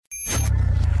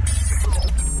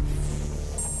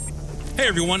Hey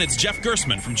everyone, it's Jeff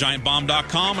Gersman from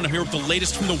GiantBomb.com, and I'm here with the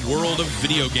latest from the world of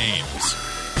video games.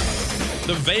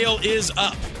 The veil is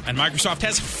up, and Microsoft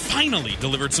has finally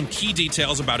delivered some key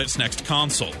details about its next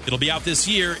console. It'll be out this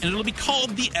year, and it'll be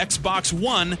called the Xbox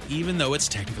One, even though it's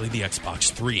technically the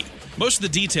Xbox 3. Most of the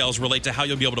details relate to how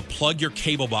you'll be able to plug your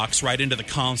cable box right into the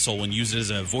console and use it as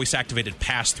a voice-activated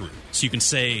pass-through. So you can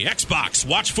say, Xbox,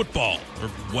 watch football, or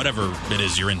whatever it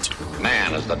is you're into.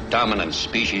 Man, as the dominant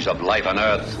species of life on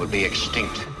Earth, will be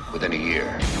extinct within a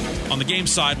year. On the game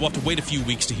side, we'll have to wait a few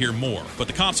weeks to hear more, but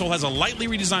the console has a lightly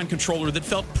redesigned controller that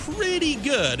felt pretty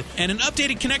good, and an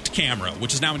updated Kinect camera,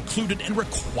 which is now included and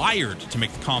required to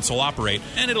make the console operate,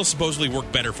 and it'll supposedly work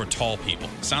better for tall people.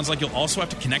 Sounds like you'll also have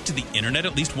to connect to the internet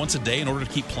at least once a day in order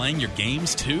to keep playing your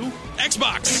games, too?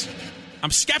 Xbox!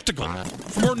 I'm skeptical.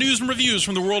 For more news and reviews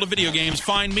from the world of video games,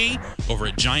 find me over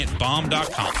at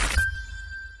GiantBomb.com.